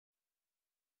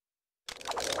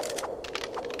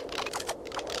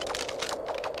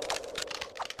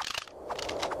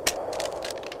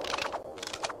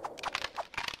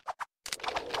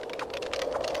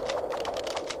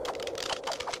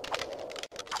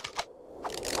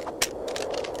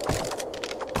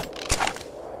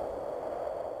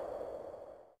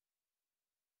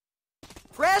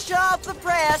Fresh off the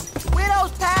press,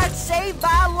 widow's patch saved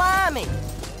by liming.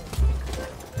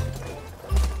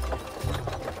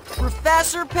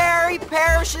 Professor Perry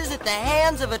perishes at the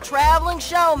hands of a traveling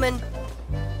showman.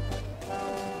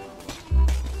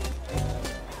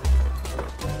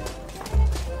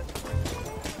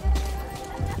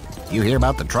 You hear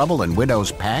about the trouble in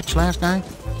Widow's Patch last night?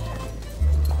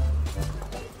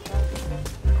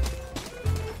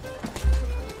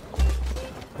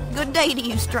 Good day to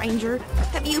you, stranger.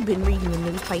 Have you been reading the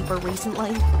newspaper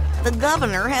recently? The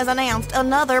governor has announced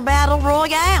another battle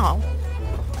royale.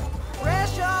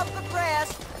 Fresh off the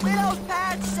press, widow's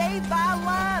patch saved by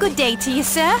liming. Good day to you,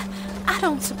 sir. I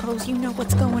don't suppose you know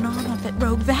what's going on up at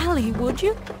Rogue Valley, would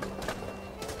you?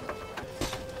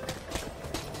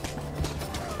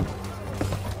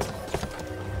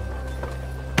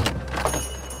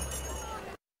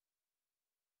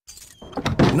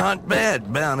 Not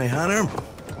bad, bounty hunter.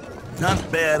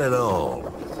 Not bad at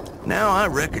all. Now I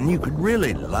reckon you could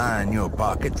really line your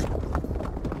pockets.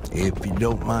 If you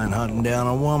don't mind hunting down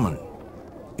a woman.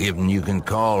 If you can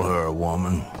call her a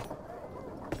woman.